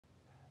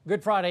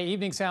Good Friday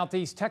evening,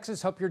 Southeast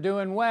Texas. Hope you're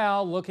doing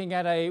well. Looking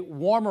at a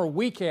warmer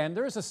weekend.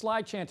 There is a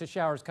slight chance of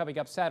showers coming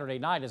up Saturday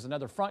night as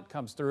another front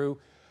comes through,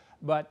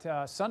 but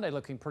Sunday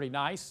looking pretty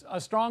nice.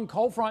 A strong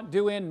cold front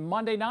due in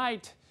Monday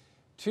night.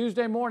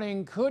 Tuesday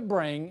morning could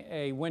bring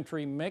a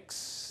wintry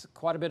mix.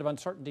 Quite a bit of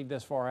uncertainty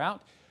this far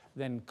out.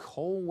 Then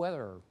cold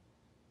weather.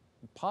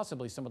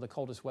 Possibly some of the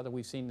coldest weather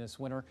we've seen this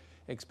winter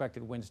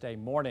expected Wednesday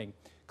morning.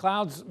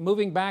 Clouds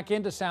moving back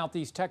into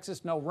Southeast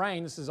Texas. No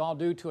rain. This is all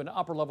due to an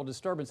upper level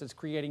disturbance that's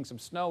creating some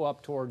snow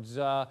up towards,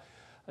 well,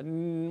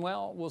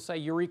 we'll say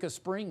Eureka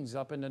Springs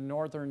up in the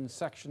northern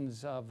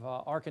sections of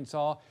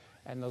Arkansas.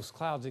 And those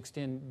clouds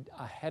extend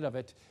ahead of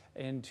it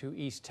into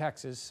East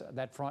Texas,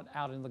 that front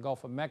out in the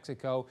Gulf of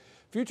Mexico.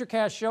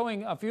 Futurecast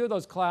showing a few of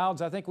those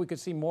clouds. I think we could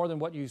see more than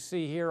what you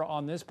see here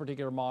on this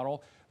particular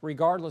model.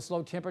 Regardless,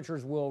 low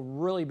temperatures will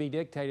really be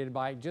dictated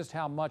by just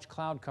how much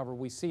cloud cover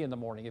we see in the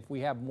morning. If we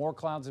have more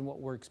clouds than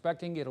what we're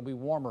expecting, it'll be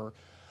warmer.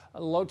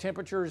 Low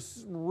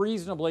temperatures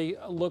reasonably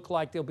look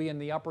like they'll be in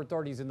the upper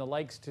 30s in the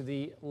lakes to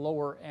the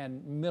lower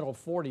and middle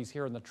 40s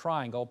here in the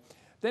triangle.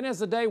 Then as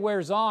the day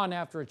wears on,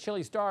 after a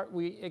chilly start,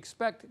 we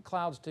expect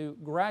clouds to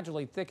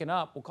gradually thicken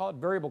up. We'll call it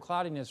variable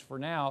cloudiness for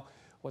now,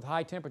 with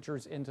high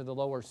temperatures into the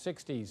lower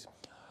 60s.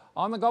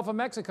 On the Gulf of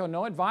Mexico,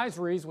 no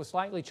advisories with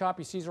slightly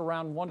choppy seas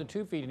around 1 to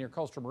 2 feet in your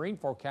coastal marine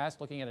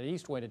forecast, looking at an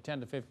east wind at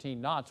 10 to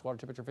 15 knots, water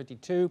temperature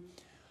 52.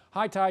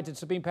 High tides at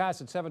Sabine Pass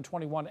at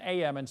 7:21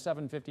 a.m. and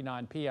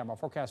 7:59 p.m. Our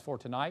forecast for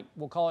tonight,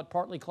 we'll call it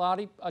partly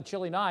cloudy, a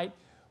chilly night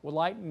with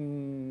light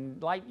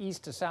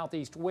east to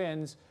southeast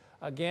winds.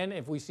 Again,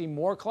 if we see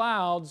more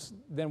clouds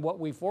than what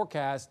we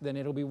forecast, then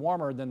it'll be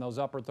warmer than those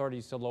upper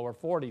 30s to lower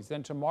 40s.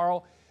 Then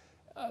tomorrow,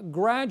 a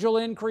gradual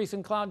increase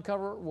in cloud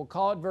cover. We'll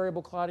call it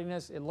variable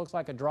cloudiness. It looks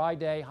like a dry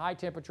day. High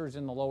temperatures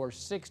in the lower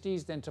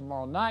 60s. Then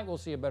tomorrow night, we'll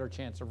see a better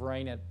chance of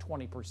rain at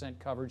 20%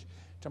 coverage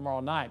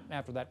tomorrow night.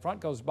 After that front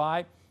goes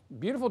by,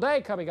 beautiful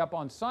day coming up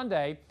on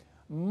Sunday.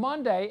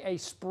 Monday, a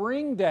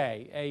spring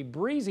day, a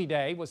breezy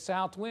day with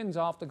south winds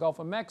off the Gulf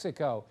of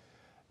Mexico.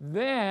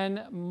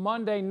 Then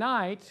Monday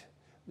night,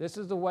 this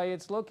is the way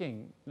it's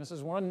looking. This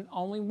is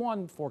only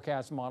one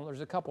forecast model.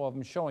 There's a couple of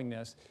them showing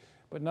this.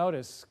 But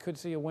notice, could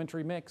see a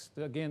wintry mix.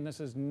 Again, this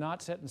is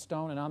not set in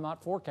stone, and I'm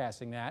not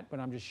forecasting that, but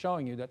I'm just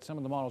showing you that some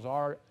of the models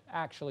are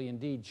actually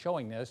indeed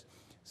showing this.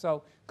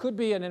 So could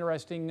be an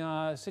interesting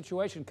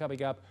situation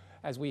coming up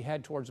as we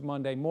head towards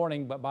Monday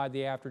morning, but by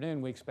the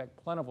afternoon we expect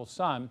plentiful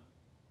sun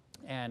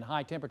and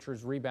high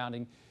temperatures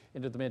rebounding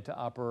into the mid to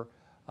upper,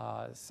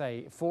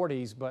 say,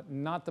 40s, but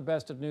not the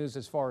best of news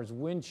as far as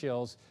wind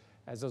chills,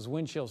 as those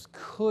wind chills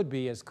could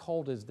be as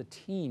cold as the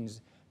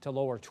teens to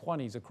lower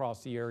 20s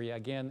across the area.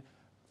 Again,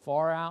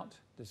 far out,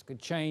 this could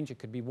change. It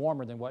could be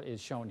warmer than what is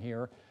shown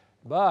here.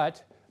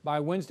 But by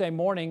Wednesday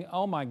morning,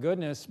 oh my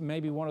goodness,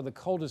 maybe one of the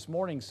coldest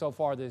mornings so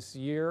far this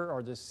year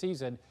or this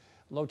season.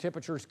 Low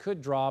temperatures could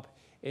drop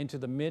into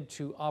the mid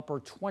to upper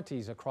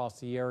 20s across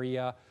the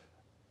area.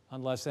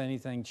 Unless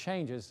anything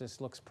changes,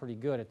 this looks pretty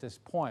good at this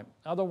point.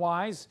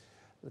 Otherwise,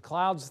 the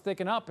clouds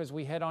thicken up as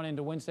we head on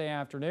into Wednesday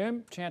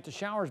afternoon. Chance of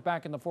showers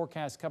back in the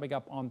forecast coming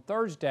up on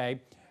Thursday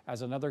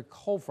as another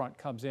cold front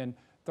comes in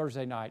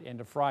Thursday night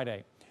into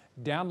Friday.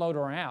 Download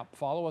our app,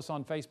 follow us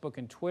on Facebook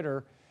and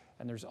Twitter,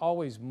 and there's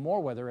always more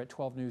weather at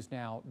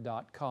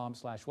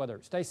 12newsnow.com/weather.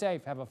 Stay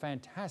safe, have a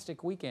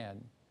fantastic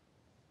weekend.